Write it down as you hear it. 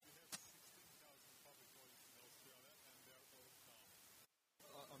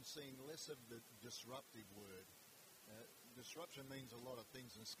seen less of the disruptive word. Disruption means a lot of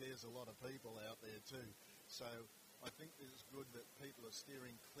things and scares a lot of people out there too. So I think it's good that people are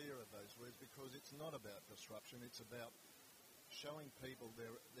steering clear of those words, because it's not about disruption, it's about showing people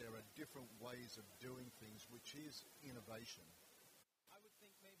there are different ways of doing things, which is innovation. I would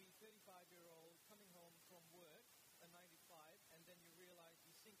think maybe 35-year-old coming home from work, a 9 to 5, and then you realize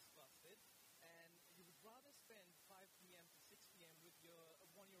your sink's busted, and you would rather spend 5 p.m. to 6 p.m. with your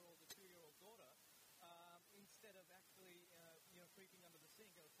 1-year-old or 2-year-old daughter instead of actually creeping under the sink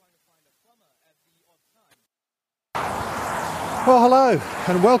or trying to find a plumber at the odd time. Well, hello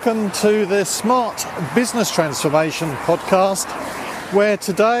and welcome to the Smart Business Transformation podcast, where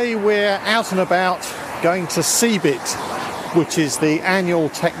today we're out and about going to CeBIT, which is the annual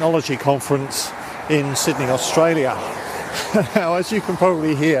technology conference in Sydney, Australia. Now, as you can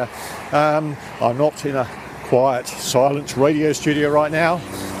probably hear, I'm not in a quiet, silent radio studio right now.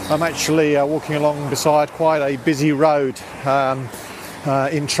 I'm actually walking along beside quite a busy road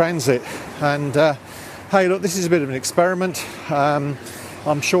in transit, and hey, look, this is a bit of an experiment.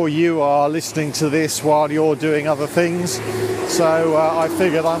 I'm sure you are listening to this while you're doing other things, so I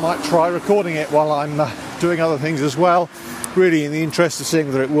figured I might try recording it while I'm doing other things as well, really in the interest of seeing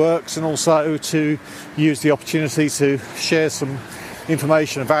whether it works, and also to use the opportunity to share some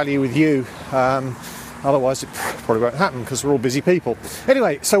information and value with you. Otherwise it probably won't happen because we're all busy people.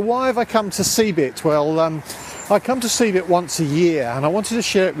 Anyway, so why have I come to CeBIT? Well, I come to CeBIT once a year, and I wanted to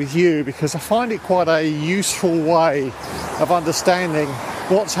share it with you because I find it quite a useful way of understanding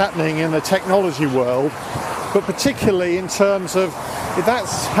what's happening in the technology world, but particularly in terms of, if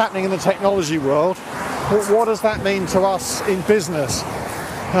that's happening in the technology world, what does that mean to us in business?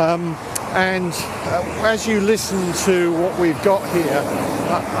 And as you listen to what we've got here,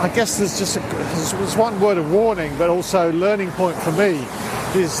 I guess there's one word of warning, but also learning point for me,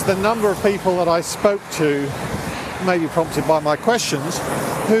 is the number of people that I spoke to, maybe prompted by my questions,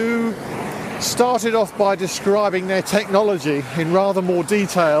 who started off by describing their technology in rather more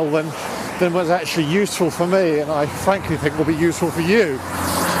detail than was actually useful for me, and I frankly think will be useful for you.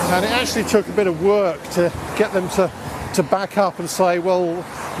 And it actually took a bit of work to get them to back up and say, well,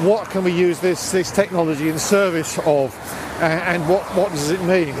 what can we use this technology in service of, and what does it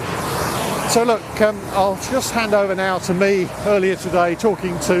mean? So look, I'll just hand over now to me earlier today,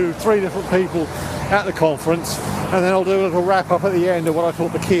 talking to 3 different people at the conference, and then I'll do a little wrap up at the end of what I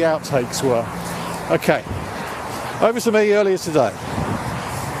thought the key outtakes were. Okay, over to me earlier today.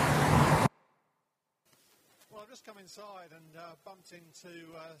 Well, I've just come inside and bumped into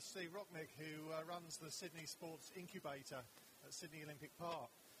Steve Rocknick, who runs the Sydney Sports Incubator at Sydney Olympic Park.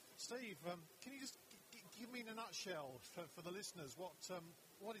 Steve, can you just give me in a nutshell for the listeners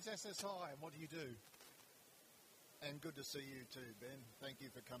what is SSI and what do you do? And good to see you too, Ben. Thank you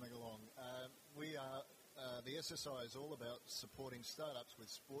for coming along. The SSI is all about supporting startups with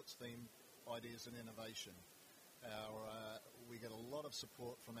sports-themed ideas and innovation. We get a lot of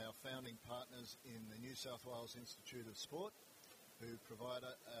support from our founding partners in the New South Wales Institute of Sport, who provide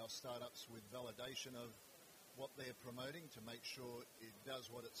our startups with validation of what they're promoting to make sure it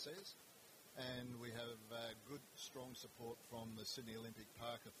does what it says. And we have good, strong support from the Sydney Olympic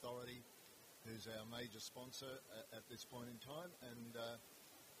Park Authority, who's our major sponsor at this point in time, and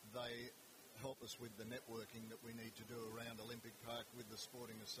they help us with the networking that we need to do around Olympic Park with the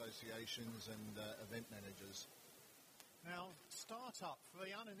sporting associations and event managers. Now, startup, for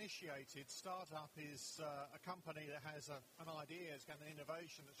the uninitiated, startup is a company that has an idea, it's got an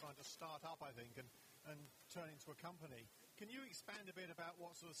innovation that's trying to start up, I think, and turn into a company. Can you expand a bit about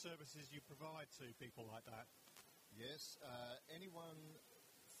what sort of services you provide to people like that? Yes, anyone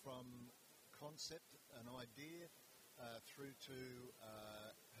from concept, an idea, through to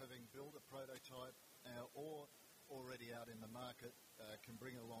having built a prototype or already out in the market can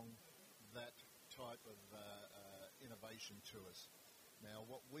bring along that type of innovation to us. Now,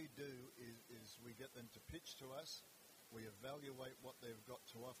 what we do is we get them to pitch to us. We evaluate what they've got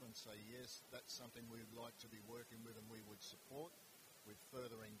to offer and say, yes, that's something we'd like to be working with and we would support with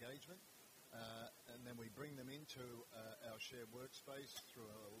further engagement. And then we bring them into our shared workspace through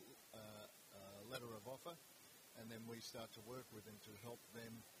a letter of offer, and then we start to work with them to help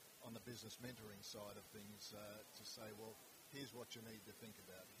them on the business mentoring side of things to say, well, here's what you need to think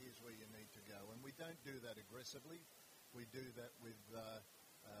about, here's where you need to go. And we don't do that aggressively. We do that with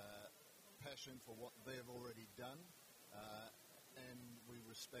passion for what they've already done, and we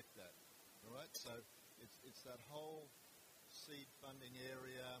respect that. All right, so it's that whole seed funding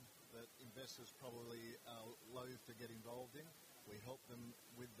area that investors probably are loath to get involved in. We help them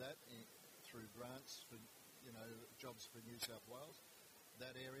with that through grants for, jobs for New South Wales,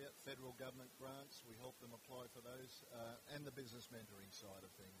 that area. Federal government grants, we help them apply for those, and the business mentoring side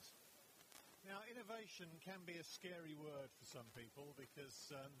of things. Now, innovation can be a scary word for some people because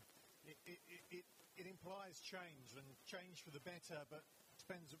it implies change, and change for the better, but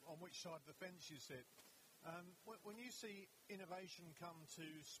depends on which side of the fence you sit. When you see innovation come to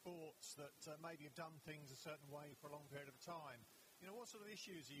sports that maybe have done things a certain way for a long period of time, what sort of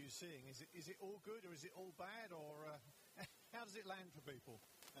issues are you seeing? Is it all good, or is it all bad, or how does it land for people?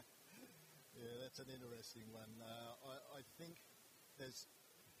 Yeah, that's an interesting one. I think there's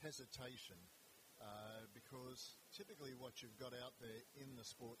hesitation because typically what you've got out there in the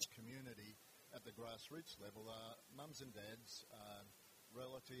sports community at the grassroots level are mums and dads,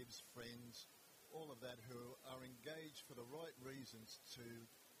 relatives, friends, all of that who are engaged for the right reasons to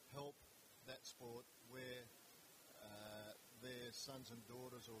help that sport where their sons and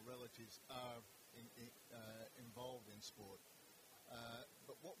daughters or relatives are involved in sport.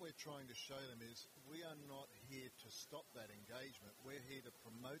 But what we're trying to show them is we are not here to stop that engagement. We're here to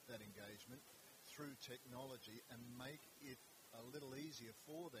promote that engagement through technology and make it a little easier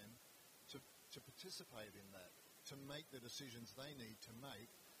for them to participate in that, to make the decisions they need to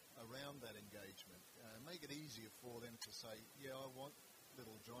make around that engagement. Make it easier for them to say, yeah, I want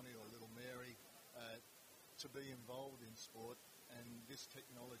little Johnny or little Mary to be involved in sport, and this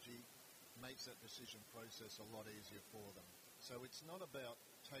technology makes that decision process a lot easier for them. So it's not about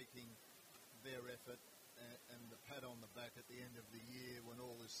taking their effort and the pat on the back at the end of the year when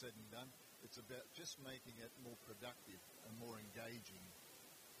all is said and done. It's about just making it more productive and more engaging.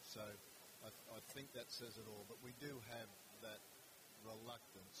 So I think that says it all. But we do have that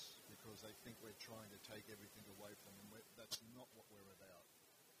reluctance because they think we're trying to take everything away from them. That's not what we're about.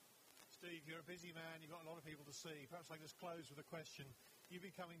 Steve, you're a busy man. You've got a lot of people to see. Perhaps I can just close with a question. You've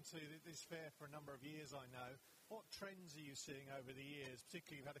been coming to this fair for a number of years, I know. What trends are you seeing over the years?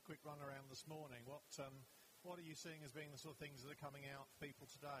 Particularly, you've had a quick run around this morning. What are you seeing as being the sort of things that are coming out for people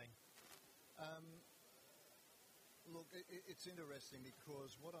today? Look, it's interesting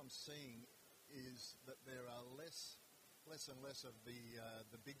because what I'm seeing is that there are less and less of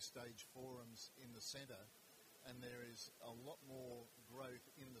the big stage forums in the centre, and there is a lot more growth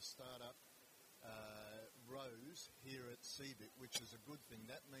in the startup rows here at CeBIT, which is a good thing.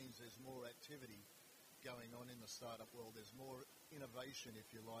 That means there's more activity going on in the startup world. There's more innovation, if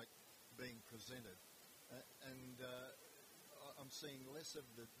you like, being presented. And I'm seeing less of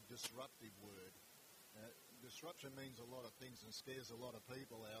the disruptive word. Disruption means a lot of things and scares a lot of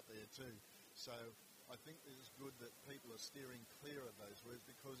people out there too. So I think it's good that people are steering clear of those words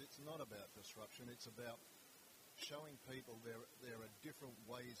because it's not about disruption. It's about showing people there are different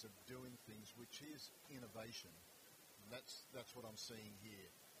ways of doing things, which is innovation. That's what I'm seeing here,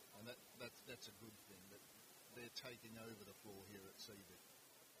 and that's a good thing that they're taking over the floor here at CeBIT.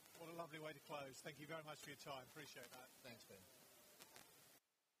 What a lovely way to close. Thank you very much for your time. Appreciate that. Thanks, Ben.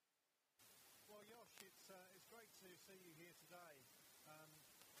 Well, Josh, it's great to see you here today.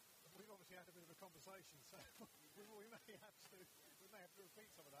 We've obviously had a bit of a conversation, so we may have to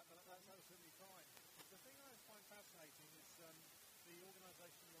repeat some of that, but that's absolutely fine. The thing I find fascinating is the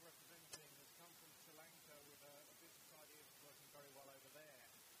organisation you're representing has come from Sri Lanka with a business idea that's working very well over there,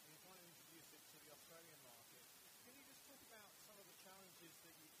 and you're trying to introduce it to the Australian market. Can you just talk about some of the challenges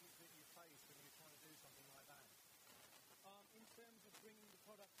that you face when you're trying to do something like that? In terms of bringing the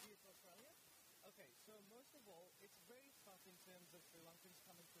product here to Australia? Okay, so most of all, it's very tough in terms of Sri Lankans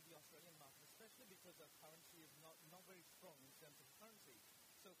coming to the Australian market, especially because our currency is not very strong in terms of currency.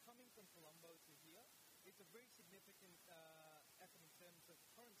 So coming from Colombo to here, it's a very significant effort in terms of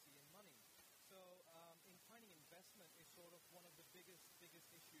currency and money. So in finding investment is sort of one of the biggest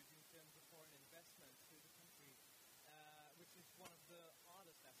issues in terms of foreign investment to the country, which is one of the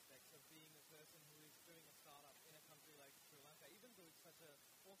hardest aspects of being a person who is doing a startup in a country like Sri Lanka, even though it's such an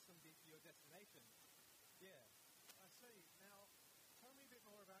awesome BPO destination. Yeah. I see. Now, tell me a bit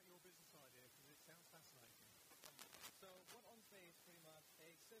more about your business idea, because it sounds fascinating. So what OnSpay is pretty much a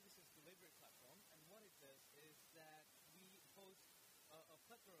services delivery platform, and what it does is that we host a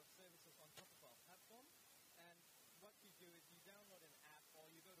plethora of services on top of our platform, and what you do is you download an app or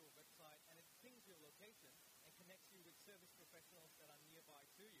you go to a website and it pings your location and connects you with service professionals that are nearby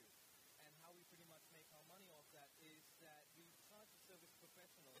to you. And how we pretty much make our money off that is that we charge the service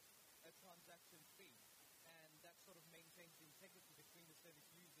professionals a transaction fee, and that sort of maintains the integrity between the service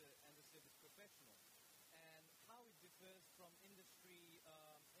user and the service professional. And how it differs from industry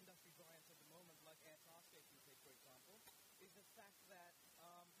giants at the moment, like Air Taskgate, you take, for example, is the fact that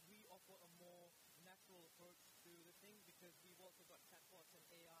we offer a more natural approach to the thing because we've also got chatbots and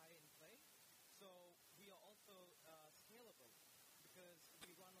AI in play. So we are also scalable because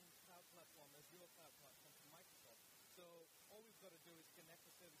platform as your cloud platform from Microsoft. So all we've got to do is connect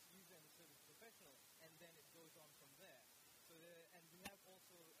the service user and the service professional, and then it goes on from there. And we have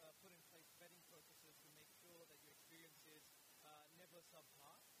also put in place vetting processes to make sure that your experience is never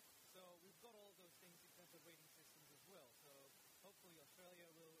subpar. So we've got all those things in terms of rating systems as well. So hopefully Australia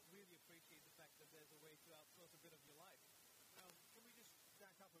will really appreciate the fact that there's a way to outsource a bit of your life. Now, can we just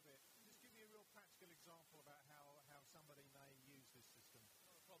back up a bit? Just give me a real practical example about how somebody may use this system.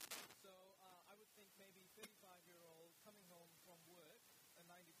 Not a problem. So I would think maybe 35-year-old coming home from work, a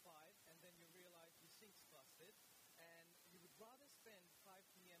 9 to 5, and then you realize your sink's busted, and you would rather spend 5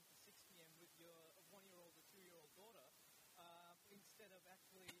 p.m. to 6 p.m. with your 1-year-old or 2-year-old daughter instead of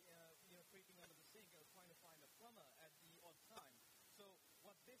actually creeping under the sink or trying to find a plumber at the odd time. So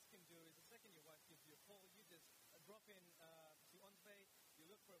what this can do is the second your wife gives you a call, you just drop in to OnSpay, you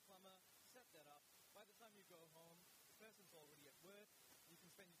look for a plumber, set that up. By the time you go home, the person's already at work, you can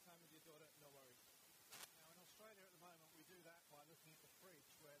spend your time with your daughter, no worries. Now, in Australia at the moment, we do that by looking at the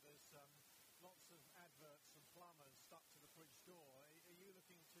fridge, where there's lots of adverts from plumbers stuck to the fridge door. Are you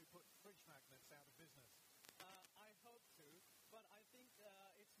looking to put fridge magnets out of business? I hope to, but I think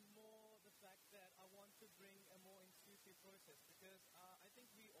it's more the fact that I want to bring a more intuitive process, because I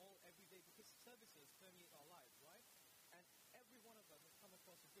think we all every day, because services permeate our lives, right? And every one of us has come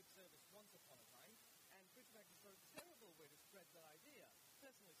across a good service once upon a time, and fridge magnets are a terrible way to spread that idea,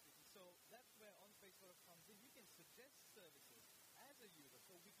 personally speaking. So that's where OnSpace sort of comes in. You can suggest services as a user,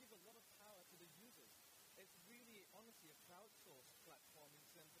 so we give a lot of power to the users. It's really, honestly, a crowdsourced platform in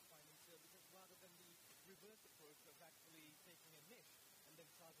terms of finding services, rather than the reverse approach of actually taking a niche and then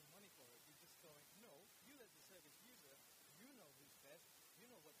charging money for it. You're just going, no, you as a service user, you know who's best, you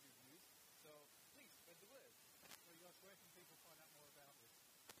know what you've used, so please spread the word. So, Josh, where can people find out more about this?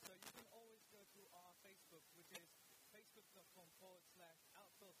 So you can always go to our Facebook, which is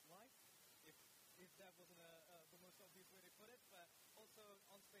facebook.com/outsourcelife, if that wasn't the most obvious way to put it, but also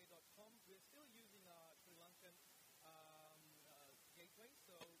onspay.com. We're still using our Sri Lankan gateway,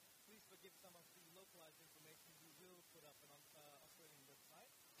 so please forgive some of the localized information. We will put up an Australian website.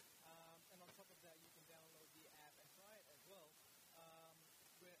 And on top of that, you can download the app and try it as well.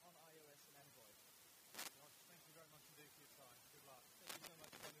 We're on iOS and Android. Josh, thank you very much indeed for your time. Good luck. Thank you so much.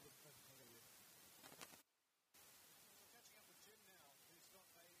 It's been a pleasure talking to you. We're catching up with Jim now, who's got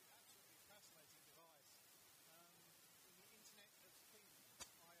a absolutely fascinating device in the Internet of Things,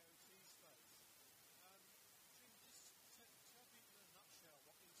 IoT space. Jim, just tell people in a nutshell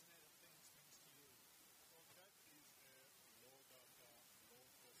what Internet of Things means to you. Well, that is a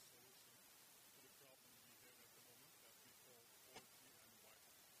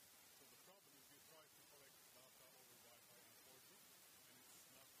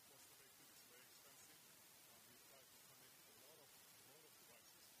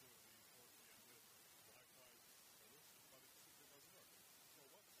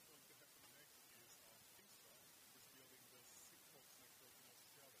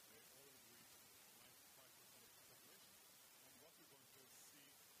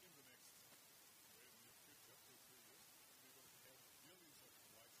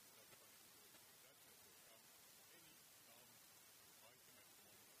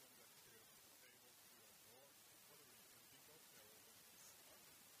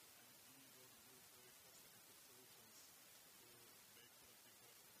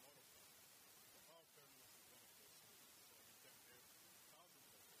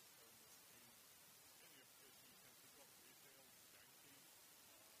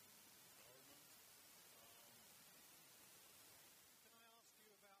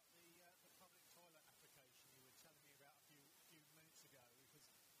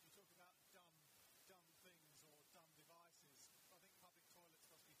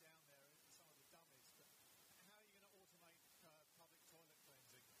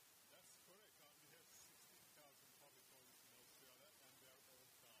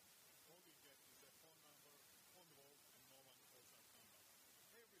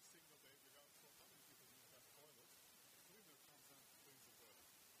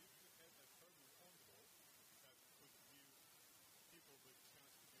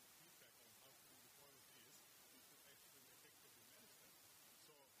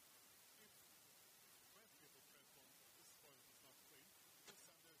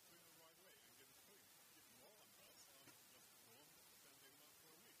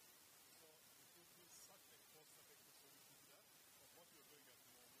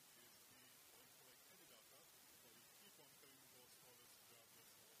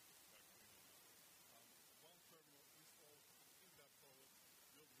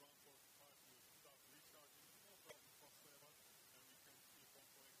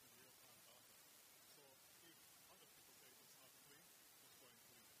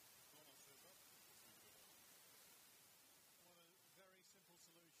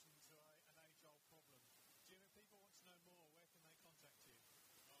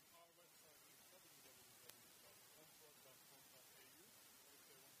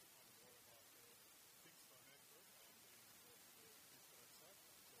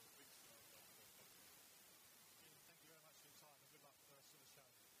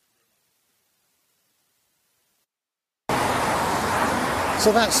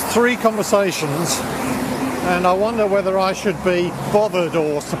So that's 3 conversations, and I wonder whether I should be bothered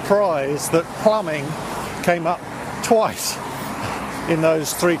or surprised that plumbing came up twice in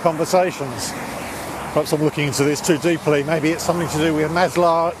those 3 conversations. Perhaps I'm looking into this too deeply. Maybe it's something to do with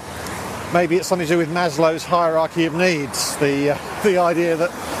Maslow. Maybe it's something to do with Maslow's hierarchy of needs. The idea that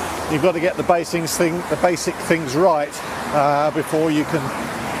you've got to get the basic things right before you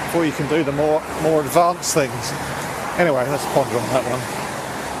can do the more advanced things. Anyway, let's ponder on that one.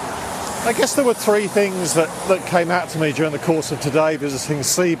 I guess there were 3 things that came out to me during the course of today visiting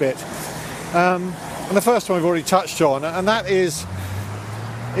CeBIT. And the first one we've already touched on, and that is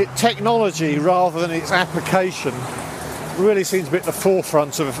technology rather than its application really seems to be at the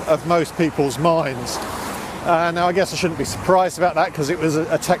forefront of most people's minds. Now I guess I shouldn't be surprised about that because it was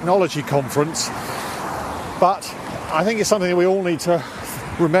a technology conference, but I think it's something that we all need to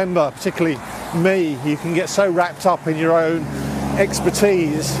remember, particularly me. You can get so wrapped up in your own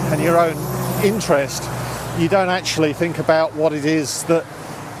expertise and your own interest, you don't actually think about what it is that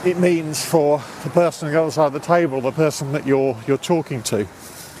it means for the person on the other side of the table, the person that you're talking to.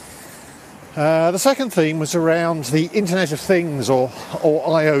 The second theme was around the Internet of Things or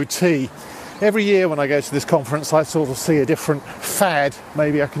IoT. Every year when I go to this conference I sort of see a different fad,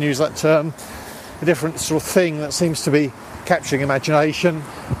 maybe I can use that term, a different sort of thing that seems to be capturing imagination.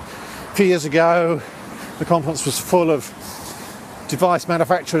 A few years ago the conference was full of device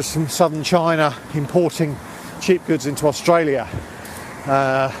manufacturers from southern China importing cheap goods into Australia.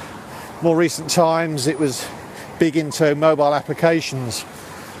 More recent times it was big into mobile applications.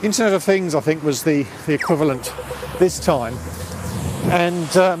 Internet of Things, I think, was the equivalent this time. And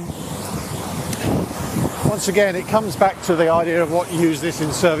once again, it comes back to the idea of what you use this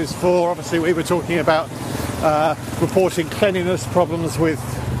in service for. Obviously, we were talking about reporting cleanliness problems with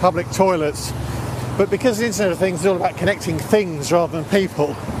public toilets. But because the Internet of Things is all about connecting things rather than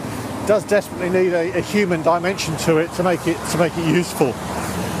people, it does desperately need a human dimension to it to make it useful.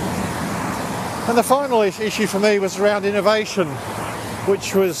 And the final issue for me was around innovation,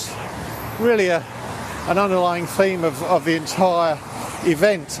 which was really an underlying theme of the entire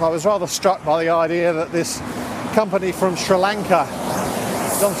event. I was rather struck by the idea that this company from Sri Lanka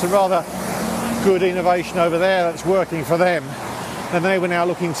has done some rather good innovation over there that's working for them, and they were now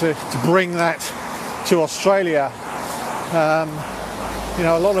looking to bring that to Australia.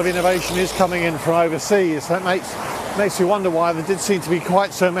 A lot of innovation is coming in from overseas. That makes me wonder why there did seem to be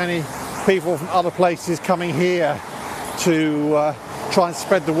quite so many people from other places coming here to try and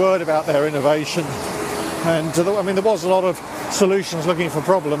spread the word about their innovation. And there was a lot of solutions looking for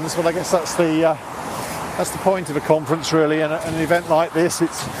problems, but I guess that's the point of a conference really, and an event like this.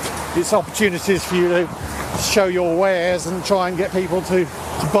 It's opportunities for you to show your wares and try and get people to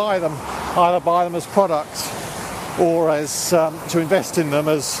buy them, either buy them as products or as to invest in them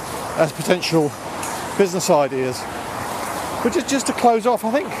as potential business ideas. But just to close off,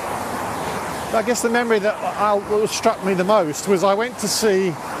 I guess the memory that struck me the most was I went to see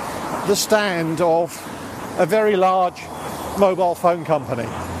the stand of a very large mobile phone company.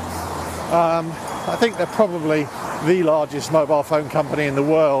 I think they're probably the largest mobile phone company in the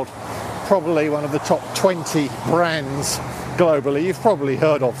world, probably one of the top 20 brands globally. You've probably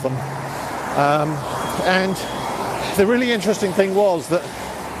heard of them. And the really interesting thing was that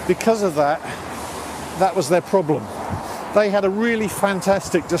because of that was their problem. They had a really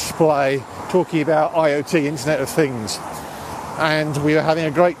fantastic display talking about IoT, Internet of Things. And we were having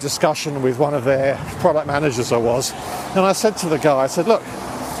a great discussion with one of their product managers, and I said to the guy, look,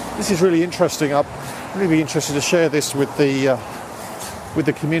 this is really interesting. I'd really be interested to share this with the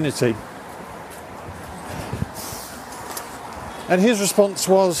community. And his response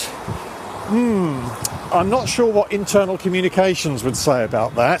was, I'm not sure what internal communications would say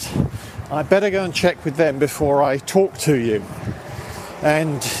about that. I better go and check with them before I talk to you.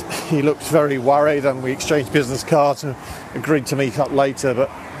 And he looked very worried, and we exchanged business cards and agreed to meet up later, but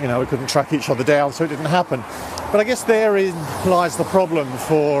we couldn't track each other down, so it didn't happen. But I guess therein lies the problem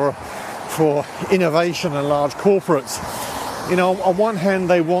for innovation and large corporates. On one hand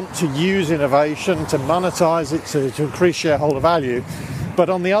they want to use innovation to monetize it, to increase shareholder value, but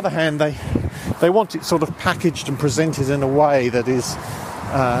on the other hand they want it sort of packaged and presented in a way that is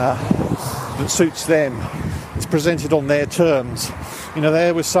that suits them. It's presented on their terms.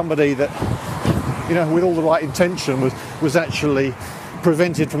 There was somebody that, with all the right intention, was actually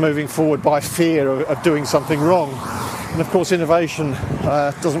prevented from moving forward by fear of doing something wrong. And of course, innovation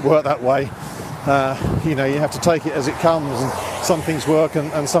doesn't work that way. You have to take it as it comes, and some things work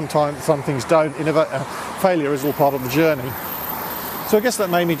and sometimes some things don't. Failure is all part of the journey. So I guess that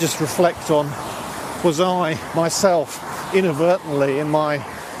made me just reflect on, was I myself inadvertently in my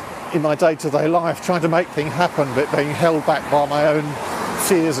day-to-day life, trying to make things happen, but being held back by my own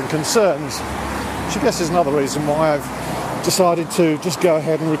fears and concerns. Which I guess is another reason why I've decided to just go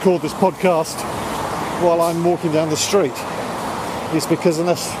ahead and record this podcast while I'm walking down the street. It's because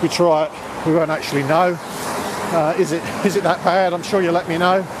unless we try it, we won't actually know. Is it that bad? I'm sure you'll let me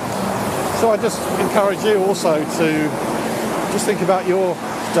know. So I just encourage you also to just think about your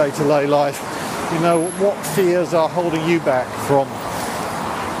day-to-day life. You know, what fears are holding you back from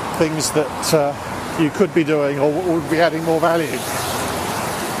things that you could be doing or would be adding more value.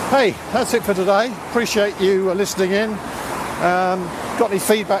 Hey, that's it for today. Appreciate you listening in. Got any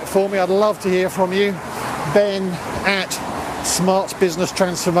feedback for me? I'd love to hear from you.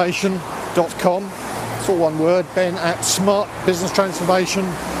 ben@smartbusinesstransformation.com. It's all one word.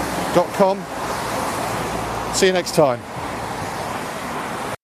 ben@smartbusinesstransformation.com. See you next time.